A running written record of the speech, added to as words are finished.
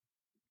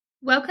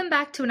Welcome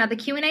back to another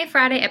Q&A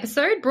Friday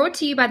episode brought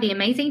to you by the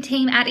amazing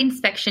team at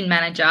Inspection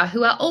Manager,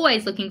 who are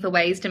always looking for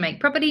ways to make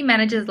property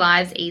managers'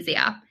 lives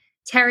easier.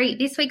 Terry,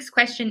 this week's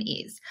question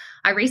is,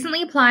 I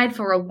recently applied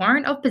for a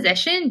warrant of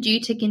possession due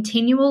to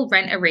continual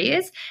rent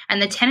arrears, and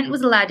the tenant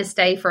was allowed to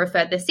stay for a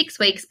further 6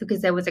 weeks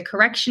because there was a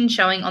correction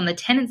showing on the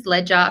tenant's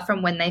ledger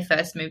from when they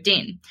first moved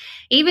in.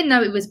 Even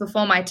though it was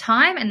before my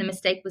time and the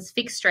mistake was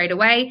fixed straight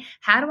away,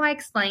 how do I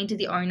explain to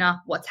the owner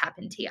what's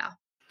happened here?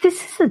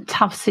 This is a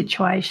tough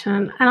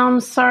situation, and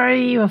I'm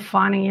sorry you are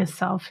finding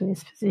yourself in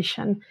this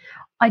position.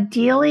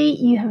 Ideally,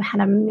 you have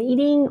had a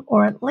meeting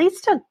or at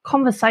least a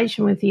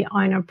conversation with the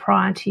owner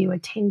prior to you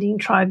attending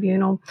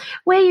tribunal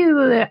where you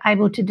were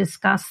able to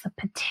discuss the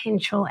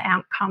potential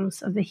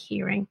outcomes of the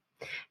hearing.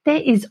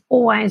 There is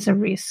always a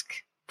risk,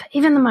 for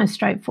even the most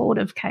straightforward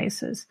of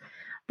cases,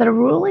 that a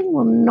ruling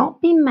will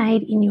not be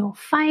made in your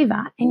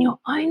favour, and your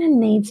owner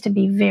needs to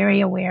be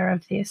very aware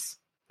of this.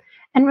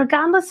 And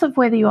regardless of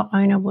whether your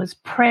owner was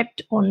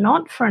prepped or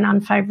not for an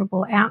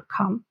unfavourable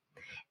outcome,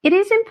 it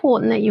is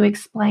important that you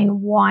explain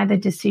why the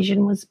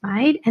decision was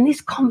made, and this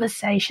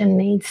conversation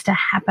needs to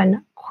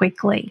happen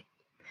quickly.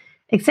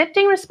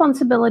 Accepting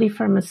responsibility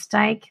for a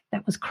mistake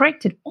that was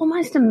corrected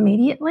almost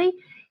immediately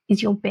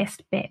is your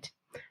best bet.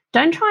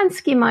 Don't try and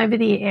skim over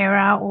the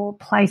error or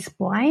place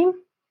blame.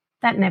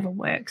 That never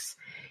works.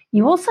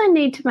 You also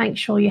need to make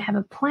sure you have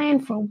a plan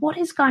for what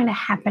is going to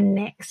happen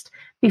next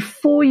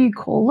before you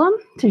call them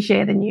to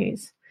share the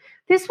news.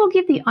 This will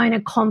give the owner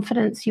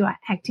confidence you are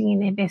acting in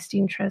their best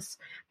interests.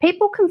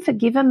 People can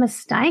forgive a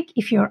mistake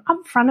if you're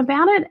upfront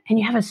about it and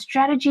you have a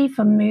strategy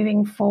for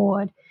moving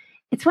forward.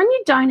 It's when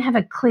you don't have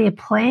a clear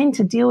plan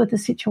to deal with the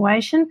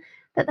situation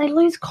that they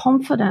lose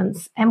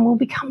confidence and will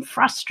become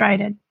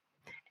frustrated.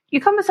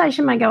 Your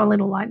conversation may go a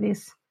little like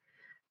this.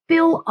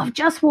 Bill, I've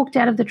just walked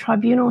out of the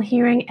tribunal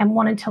hearing and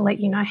wanted to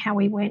let you know how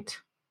we went.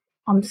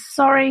 I'm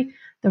sorry,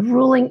 the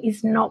ruling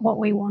is not what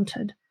we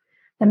wanted.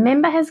 The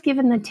member has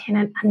given the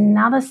tenant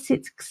another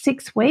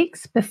six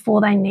weeks before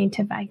they need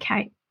to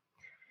vacate.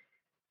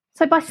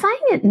 So by saying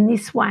it in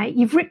this way,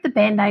 you've ripped the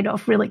Band-Aid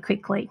off really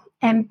quickly,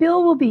 and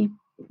Bill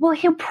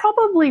he'll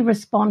probably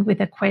respond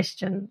with a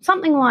question,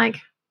 something like,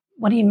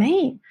 what do you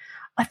mean?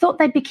 I thought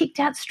they'd be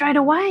kicked out straight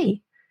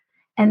away.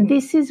 And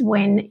this is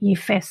when you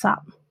fess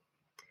up.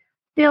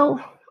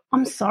 Bill,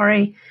 I'm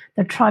sorry,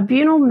 the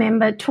tribunal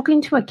member took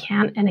into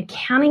account an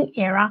accounting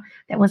error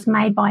that was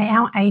made by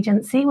our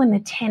agency when the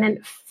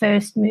tenant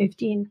first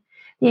moved in.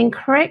 The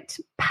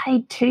incorrect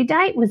paid to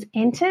date was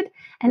entered,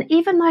 and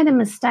even though the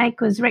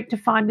mistake was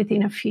rectified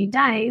within a few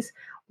days,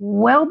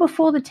 well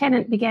before the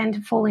tenant began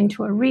to fall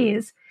into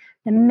arrears,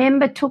 the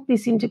member took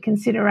this into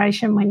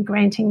consideration when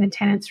granting the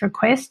tenant's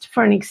request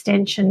for an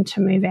extension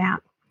to move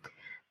out.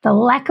 The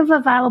lack of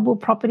available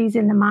properties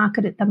in the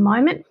market at the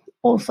moment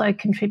also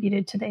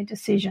contributed to their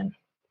decision.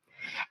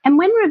 And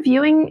when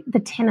reviewing the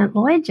tenant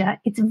ledger,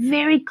 it's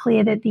very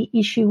clear that the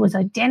issue was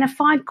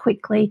identified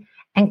quickly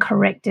and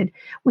corrected,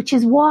 which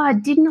is why I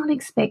did not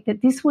expect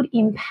that this would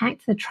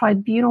impact the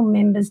tribunal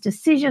member's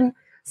decision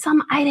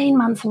some 18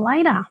 months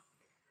later,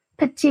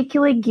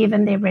 particularly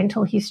given their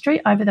rental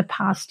history over the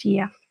past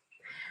year.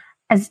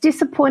 As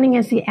disappointing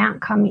as the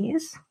outcome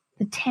is,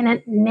 the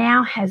tenant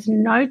now has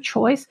no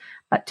choice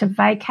but to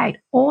vacate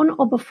on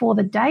or before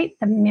the date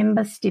the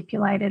member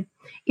stipulated.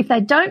 If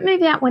they don't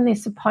move out when they're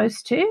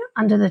supposed to,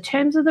 under the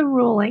terms of the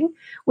ruling,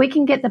 we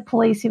can get the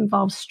police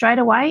involved straight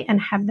away and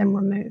have them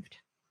removed.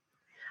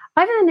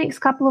 Over the next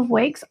couple of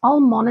weeks, I'll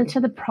monitor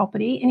the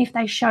property, and if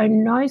they show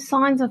no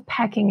signs of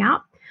packing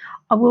up,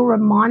 I will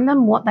remind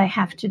them what they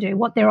have to do,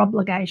 what their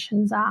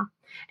obligations are.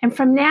 And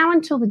from now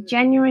until the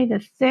January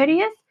the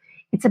 30th,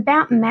 it's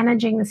about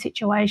managing the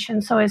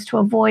situation so as to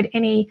avoid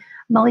any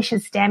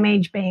malicious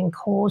damage being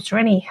caused or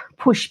any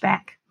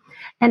pushback.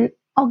 And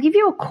I'll give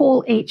you a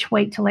call each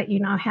week to let you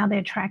know how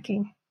they're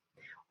tracking.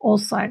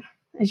 Also,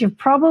 as you've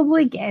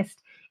probably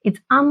guessed,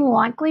 it's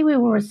unlikely we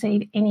will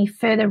receive any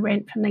further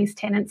rent from these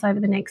tenants over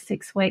the next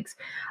 6 weeks.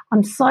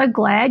 I'm so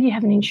glad you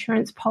have an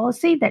insurance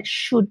policy that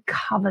should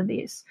cover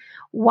this.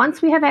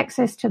 Once we have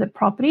access to the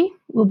property,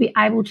 we'll be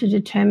able to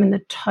determine the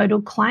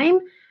total claim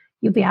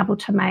you'll be able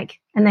to make,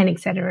 and then et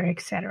cetera,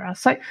 et cetera.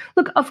 So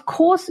look, of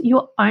course,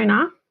 your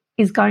owner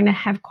is going to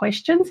have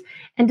questions,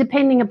 and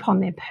depending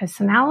upon their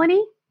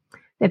personality,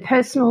 their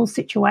personal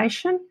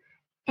situation,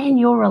 and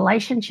your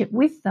relationship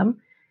with them,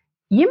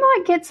 you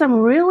might get some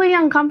really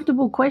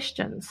uncomfortable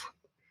questions.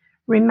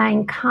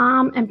 Remain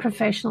calm and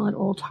professional at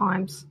all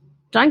times.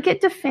 Don't get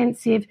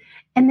defensive,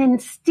 and then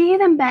steer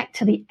them back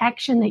to the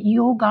action that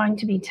you're going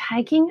to be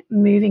taking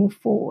moving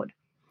forward.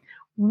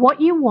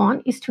 What you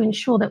want is to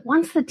ensure that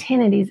once the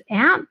tenant is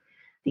out,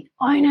 the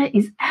owner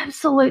is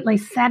absolutely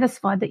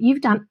satisfied that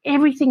you've done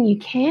everything you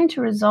can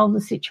to resolve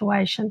the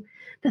situation,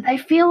 that they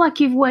feel like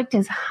you've worked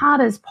as hard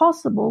as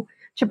possible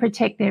to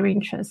protect their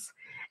interests,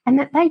 and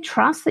that they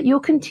trust that you'll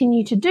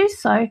continue to do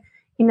so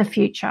in the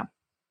future.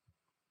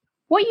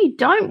 What you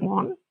don't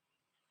want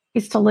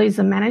is to lose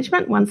the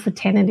management once the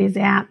tenant is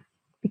out,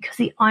 because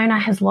the owner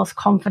has lost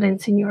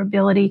confidence in your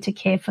ability to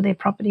care for their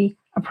property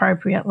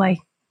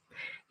appropriately.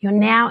 You're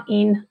now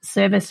in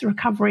service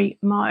recovery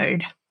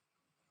mode.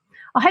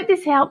 I hope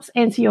this helps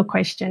answer your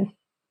question.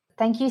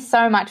 Thank you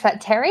so much for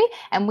that, Terry,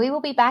 and we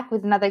will be back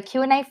with another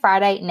Q&A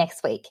Friday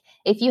next week.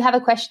 If you have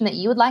a question that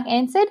you would like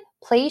answered,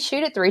 please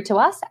shoot it through to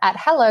us at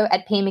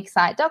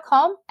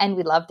hello@pmexcite.com, and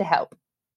we'd love to help.